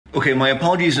Okay, my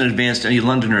apologies in advance to any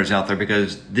Londoners out there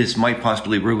because this might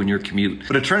possibly ruin your commute.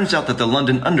 But it turns out that the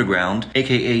London Underground,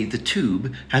 aka the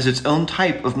Tube, has its own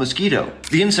type of mosquito.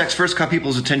 The insects first caught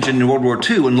people's attention in World War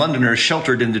II when Londoners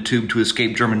sheltered in the Tube to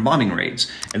escape German bombing raids,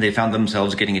 and they found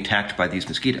themselves getting attacked by these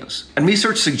mosquitoes. And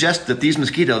research suggests that these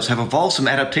mosquitoes have evolved some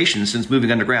adaptations since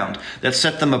moving underground that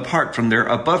set them apart from their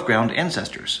above-ground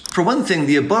ancestors. For one thing,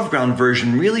 the above-ground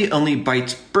version really only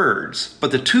bites birds,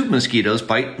 but the Tube mosquitoes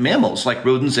bite mammals like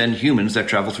rodents and humans that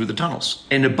travel through the tunnels.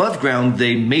 And above ground,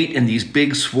 they mate in these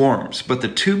big swarms, but the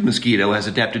Tube mosquito has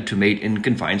adapted to mate in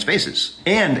confined spaces.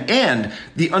 And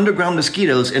the underground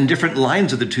mosquitoes in different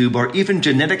lines of the Tube are even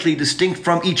genetically distinct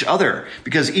from each other,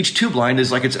 because each tube line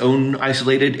is like its own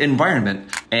isolated environment.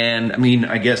 And I mean,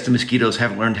 I guess the mosquitoes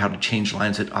haven't learned how to change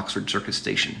lines at Oxford Circus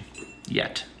Station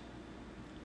yet.